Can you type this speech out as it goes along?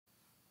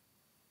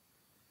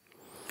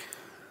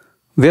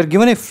We are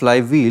given a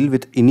flywheel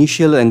with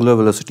initial angular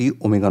velocity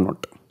omega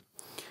naught,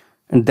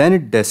 and then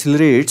it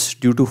decelerates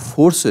due to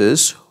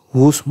forces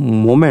whose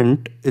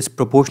moment is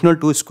proportional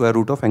to square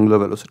root of angular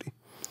velocity.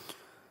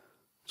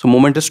 So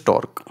moment is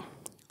torque.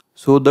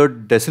 So the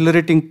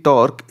decelerating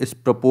torque is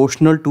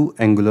proportional to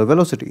angular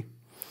velocity.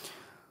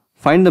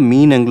 Find the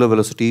mean angular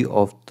velocity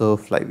of the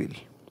flywheel.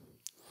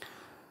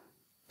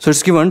 So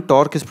it's given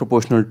torque is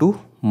proportional to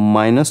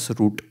minus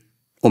root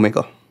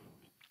omega.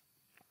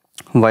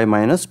 Why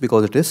minus?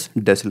 Because it is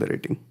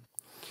decelerating.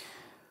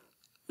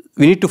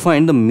 We need to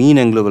find the mean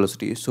angular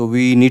velocity. So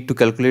we need to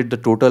calculate the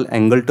total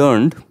angle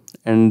turned,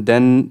 and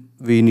then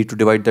we need to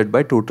divide that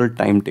by total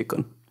time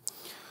taken.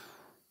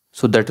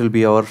 So that will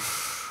be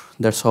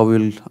that's how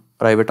we'll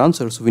arrive at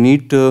answer. So we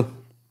need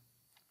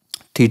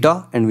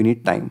theta and we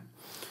need time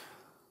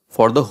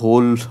for the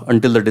whole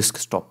until the disk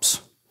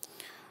stops.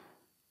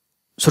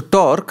 So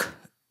torque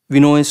we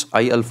know is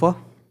I alpha,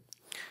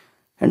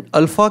 and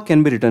alpha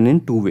can be written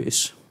in two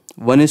ways.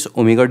 One is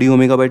omega d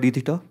omega by d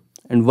theta,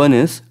 and one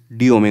is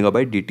d omega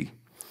by dt.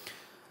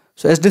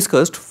 So as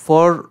discussed,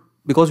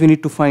 because we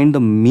need to find the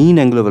mean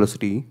angular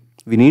velocity,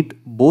 we need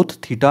both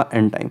theta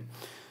and time.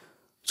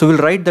 So we'll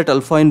write that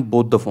alpha in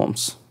both the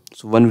forms.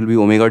 So one will be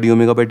omega d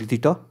omega by d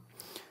theta,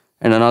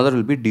 and another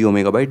will be d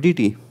omega by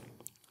dt.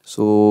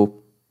 So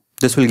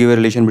this will give a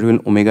relation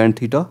between omega and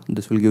theta.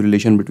 This will give a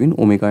relation between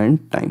omega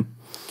and time.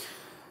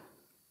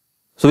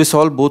 So we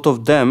solve both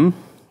of them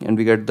and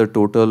we get the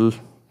total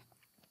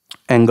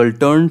angle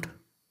turned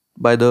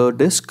by the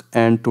disk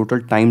and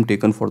total time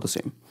taken for the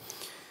same.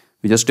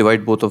 We just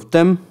divide both of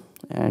them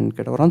and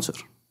get our answer.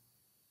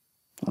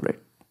 All right.